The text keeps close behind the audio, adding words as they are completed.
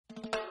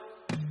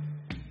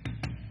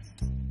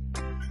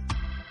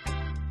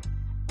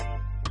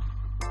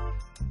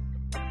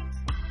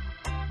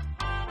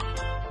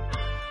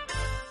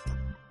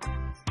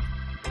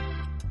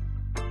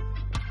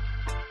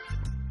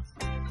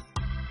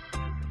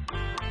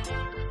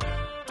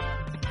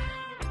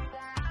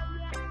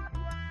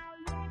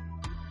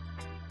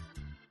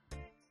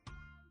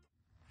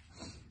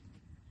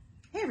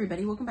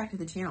everybody, welcome back to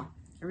the channel.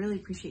 I really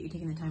appreciate you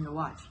taking the time to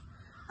watch.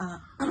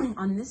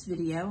 On this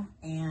video,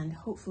 and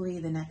hopefully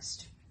the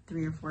next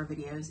 3 or 4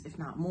 videos, if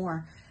not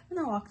more, I'm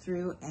gonna walk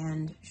through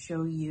and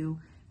show you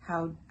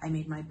how I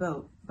made my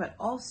boat. But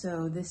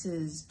also, this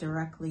is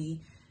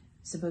directly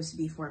supposed to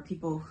be for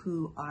people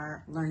who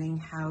are learning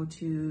how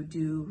to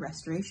do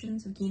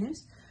restorations of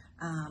Gheenoes,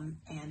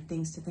 and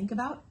things to think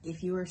about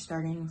if you are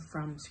starting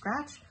from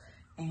scratch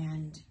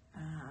and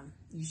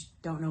you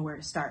just don't know where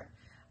to start.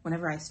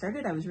 Whenever I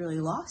started, I was really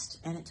lost,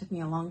 and it took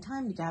me a long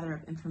time to gather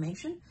up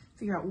information,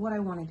 figure out what I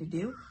wanted to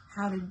do,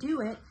 how to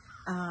do it,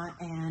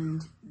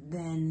 and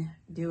then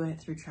do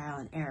it through trial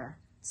and error.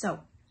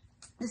 So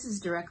this is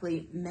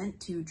directly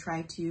meant to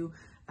try to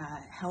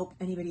help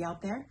anybody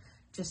out there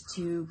just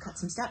to cut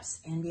some steps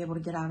and be able to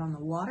get out on the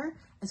water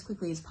as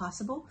quickly as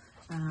possible,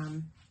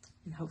 and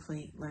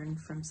hopefully learn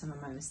from some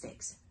of my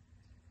mistakes.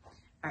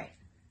 All right.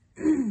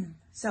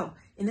 So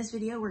in this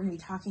video, we're going to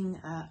be talking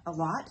a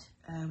lot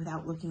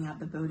without looking at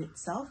the boat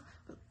itself,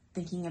 but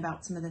thinking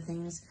about some of the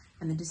things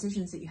and the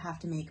decisions that you have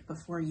to make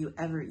before you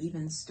ever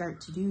even start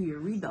to do your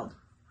rebuild.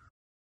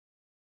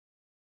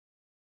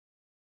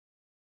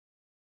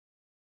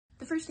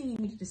 The first thing you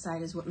need to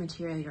decide is what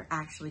material you're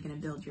actually going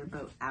to build your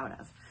boat out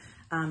of.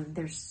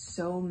 There's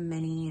so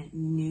many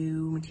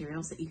new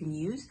materials that you can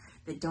use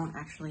that don't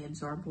actually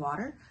absorb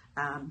water,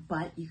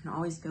 but you can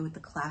always go with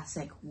the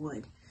classic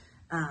wood.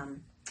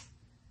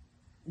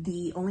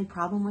 The only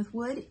problem with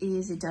wood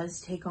is it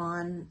does take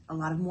on a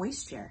lot of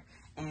moisture,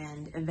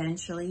 and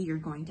eventually you're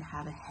going to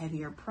have a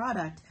heavier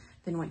product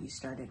than what you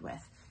started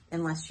with,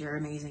 unless you're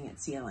amazing at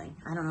sealing.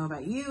 I don't know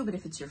about you, but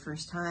if it's your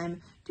first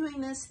time doing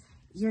this,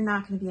 you're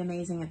not going to be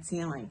amazing at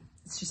sealing.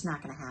 It's just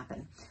not going to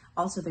happen.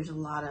 Also, there's a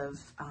lot of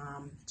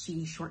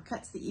cheaty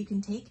shortcuts that you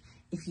can take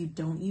if you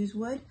don't use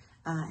wood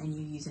and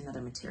you use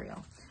another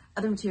material.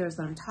 Other materials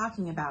that I'm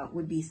talking about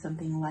would be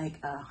something like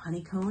a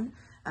honeycomb.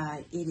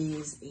 It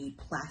is a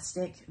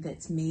plastic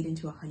that's made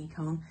into a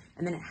honeycomb,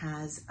 and then it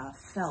has a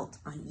felt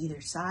on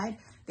either side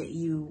that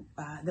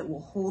that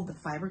will hold the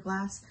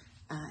fiberglass,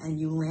 and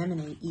you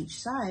laminate each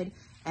side,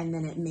 and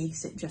then it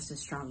makes it just as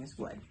strong as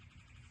wood.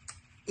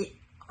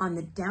 On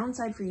the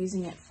downside for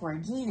using it for a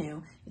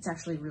Gheenoe, it's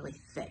actually really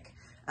thick,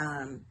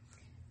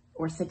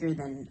 or thicker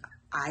than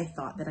I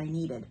thought that I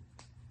needed.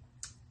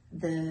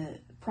 The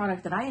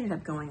product that I ended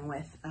up going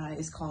with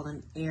is called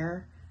an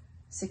Air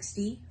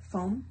 60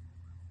 foam.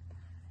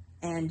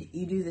 And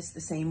you do this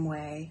the same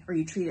way, or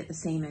you treat it the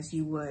same as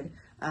you would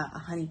a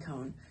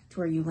honeycomb, to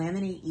where you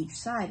laminate each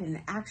side, and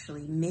it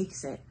actually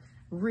makes it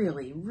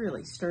really,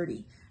 really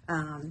sturdy,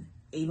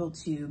 able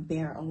to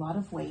bear a lot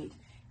of weight,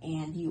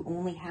 and you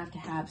only have to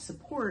have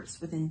supports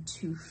within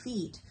 2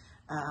 feet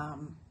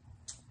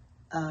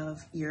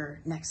of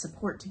your next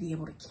support to be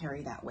able to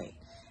carry that weight.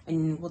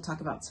 And we'll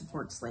talk about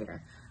supports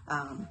later.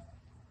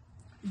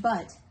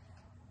 But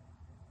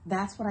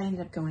that's what I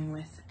ended up going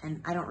with,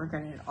 and I don't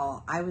regret it at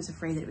all. I was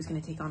afraid that it was going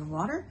to take on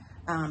water,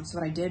 so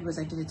what I did was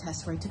I did a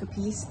test where I took a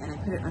piece and I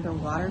put it under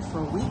water for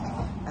a week,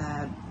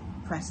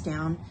 pressed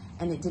down,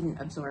 and it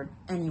didn't absorb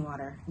any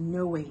water.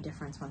 No weight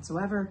difference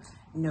whatsoever,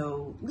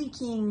 no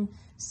leaking,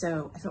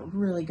 so I felt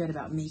really good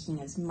about making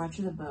as much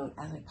of the boat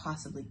as I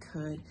possibly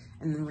could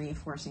and then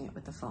reinforcing it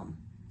with the foam.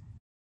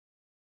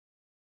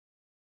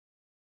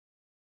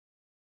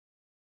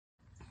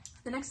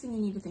 The next thing you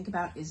need to think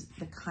about is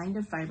the kind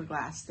of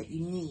fiberglass that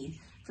you need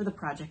for the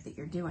project that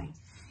you're doing.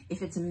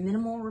 If it's a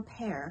minimal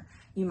repair,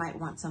 you might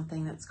want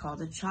something that's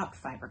called a chopped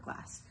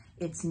fiberglass.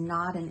 It's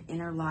not an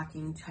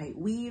interlocking tight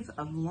weave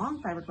of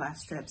long fiberglass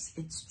strips.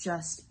 It's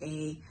just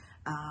a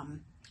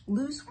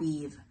loose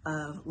weave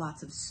of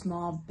lots of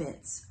small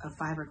bits of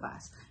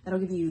fiberglass. That'll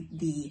give you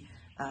the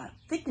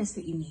thickness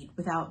that you need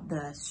without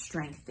the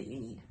strength that you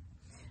need.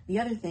 The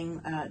other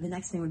thing, the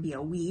next thing would be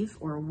a weave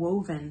or a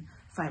woven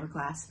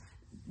fiberglass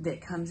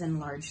that comes in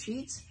large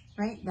sheets,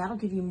 right? That'll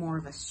give you more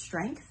of a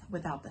strength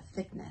without the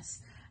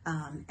thickness.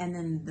 And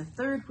then the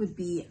third would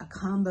be a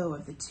combo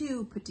of the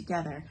two put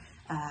together.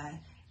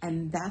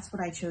 And that's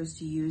what I chose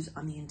to use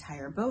on the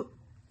entire boat,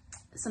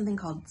 something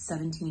called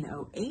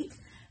 1708.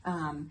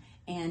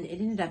 And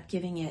it ended up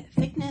giving it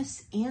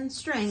thickness and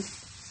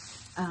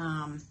strength.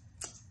 And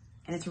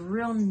it's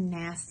real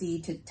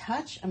nasty to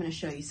touch. I'm going to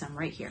show you some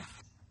right here.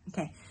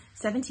 Okay,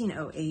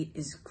 1708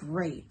 is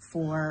great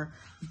for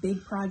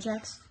big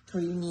projects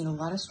where you need a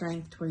lot of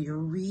strength, where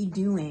you're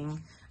redoing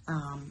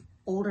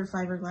older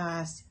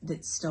fiberglass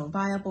that's still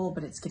viable,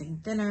 but it's getting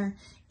thinner.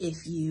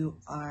 If you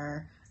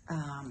are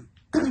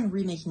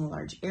remaking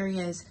large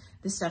areas,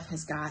 this stuff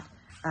has got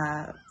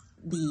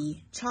the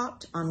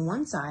chopped on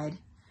one side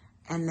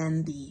and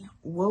then the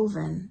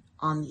woven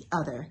on the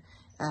other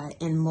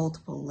in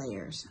multiple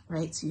layers,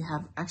 right? So you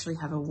actually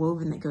have a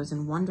woven that goes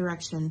in one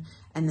direction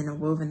and then a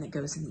woven that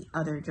goes in the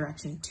other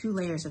direction, 2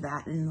 layers of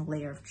that, and then a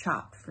layer of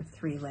chopped for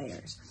 3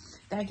 layers.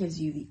 That gives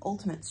you the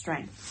ultimate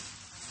strength.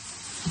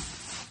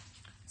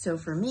 So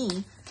for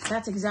me,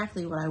 that's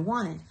exactly what I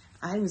wanted.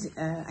 I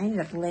ended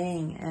up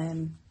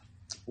laying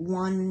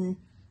one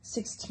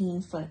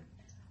 16-foot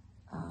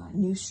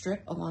new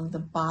strip along the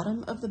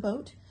bottom of the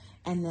boat,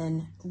 and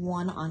then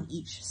one on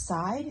each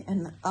side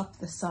and up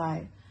the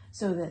side,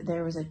 so that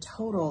there was a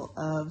total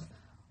of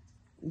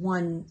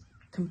one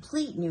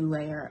complete new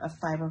layer of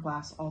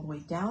fiberglass all the way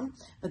down,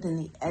 but then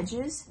the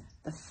edges,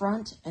 the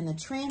front, and the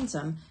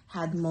transom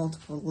had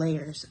multiple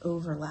layers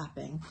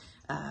overlapping,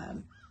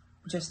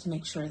 just to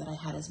make sure that I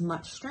had as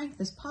much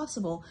strength as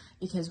possible,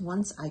 because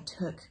once I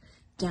took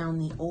down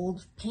the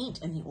old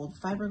paint and the old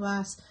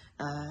fiberglass,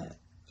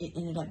 it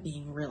ended up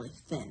being really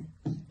thin,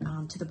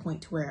 to the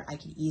point to where I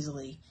could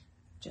easily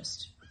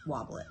just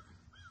wobble it.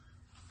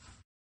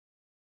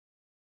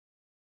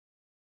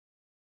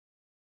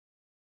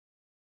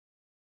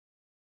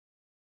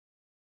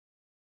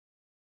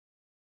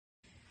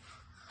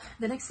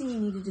 The next thing you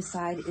need to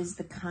decide is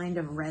the kind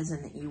of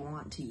resin that you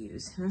want to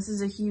use. And this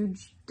is a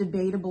huge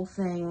debatable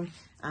thing.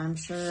 I'm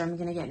sure I'm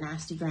gonna get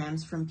nasty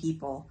grams from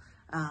people,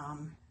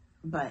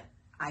 but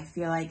I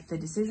feel like the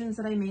decisions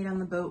that I made on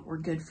the boat were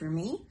good for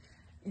me.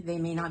 They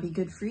may not be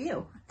good for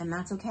you, and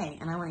that's okay.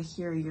 And I wanna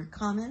hear your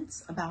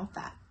comments about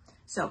that.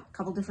 So a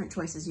couple different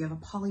choices. You have a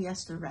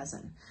polyester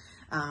resin.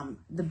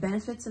 The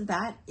benefits of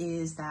that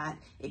is that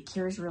it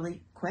cures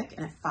really quick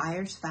and it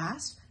fires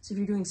fast. So if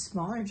you're doing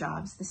smaller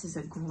jobs, this is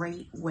a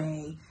great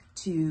way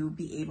to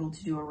be able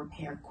to do a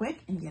repair quick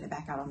and get it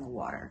back out on the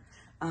water.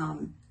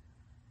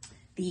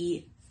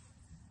 The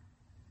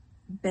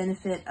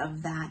benefit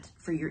of that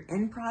for your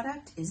end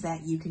product is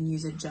that you can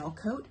use a gel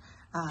coat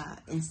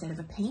instead of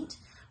a paint,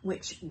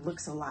 which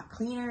looks a lot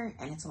cleaner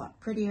and it's a lot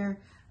prettier.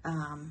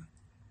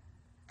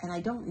 And I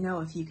don't know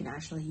if you can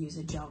actually use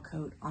a gel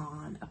coat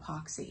on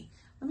epoxy.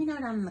 Let me know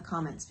down in the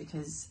comments,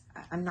 because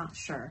I'm not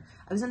sure.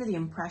 I was under the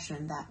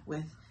impression that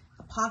with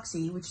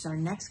epoxy, which is our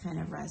next kind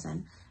of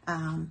resin,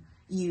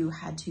 you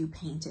had to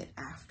paint it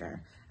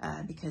after,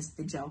 because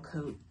the gel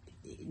coat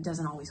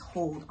doesn't always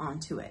hold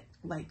onto it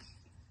like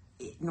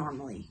it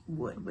normally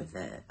would with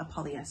a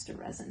polyester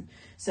resin.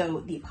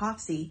 So the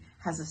epoxy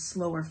has a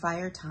slower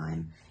fire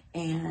time,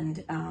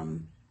 and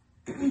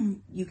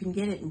you can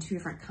get it in two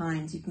different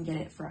kinds. You can get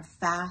it for a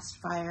fast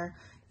fire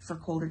for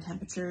colder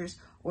temperatures,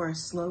 or a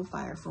slow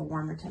fire for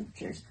warmer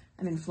temperatures.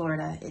 I'm in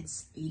Florida,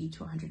 it's 80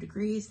 to 100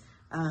 degrees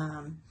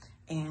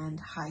and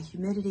high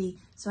humidity,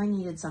 so I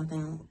needed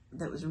something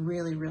that was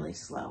really, really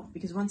slow,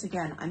 because once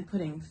again, I'm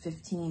putting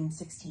 15,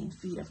 16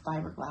 feet of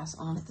fiberglass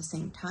on at the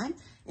same time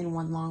in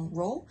one long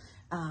roll,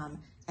 and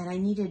I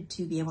needed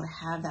to be able to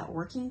have that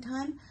working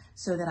time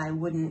so that I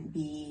wouldn't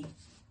be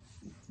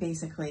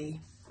basically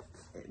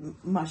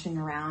mushing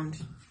around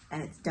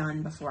and it's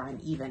done before I'm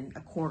even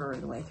a quarter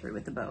of the way through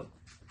with the boat.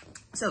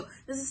 So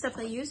this is stuff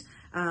I use,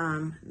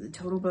 the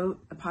Total Boat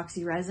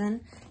epoxy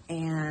resin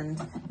and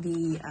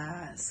the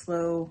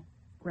slow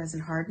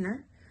resin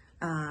hardener,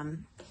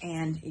 and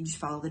you just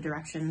follow the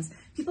directions.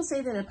 People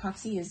say that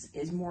epoxy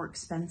is more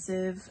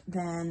expensive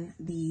than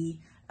the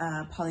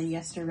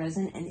polyester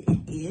resin, and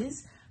it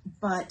is,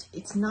 but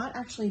it's not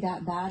actually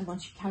that bad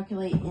once you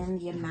calculate in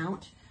the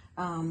amount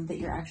that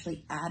you're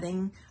actually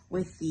adding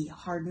with the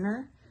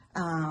hardener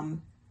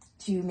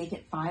to make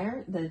it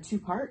fire, the two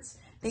parts.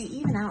 They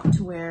even out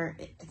to where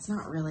it's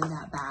not really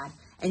that bad.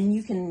 And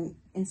you can,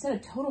 instead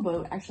of Total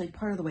Boat, actually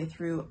part of the way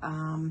through,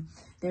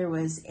 there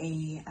was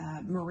a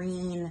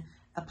marine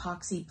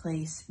epoxy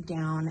place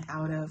down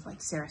out of like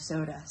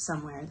Sarasota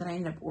somewhere that I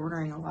ended up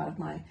ordering a lot of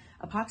my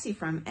epoxy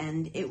from,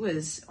 and it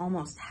was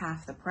almost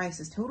half the price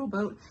as Total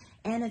Boat,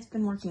 and it's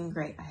been working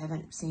great. I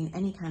haven't seen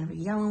any kind of a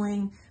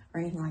yellowing or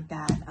anything like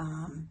that,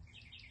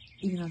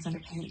 even though it's under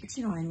paint, but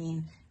you know what I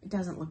mean. It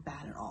doesn't look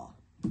bad at all.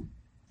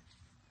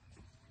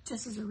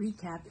 Just as a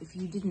recap, if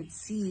you didn't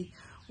see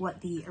what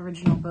the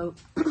original boat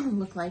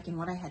looked like and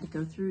what I had to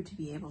go through to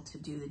be able to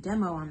do the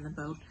demo on the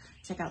boat,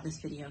 check out this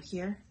video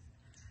here.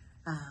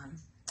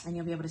 And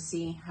you'll be able to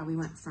see how we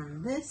went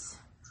from this,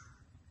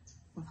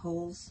 with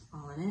holes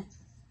all in it,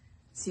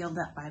 sealed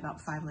up by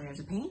about 5 layers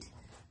of paint,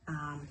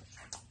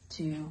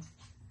 to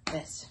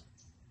this.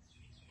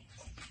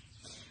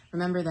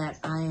 Remember that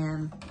I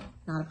am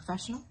not a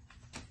professional,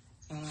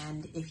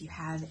 and if you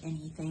have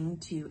anything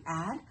to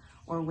add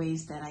or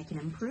ways that I can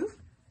improve,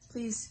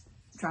 please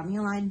drop me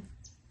a line.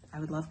 I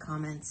would love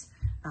comments.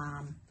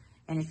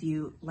 And if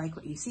you like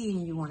what you see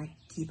and you want to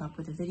keep up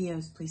with the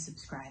videos, please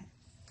subscribe,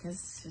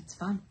 because it's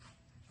fun.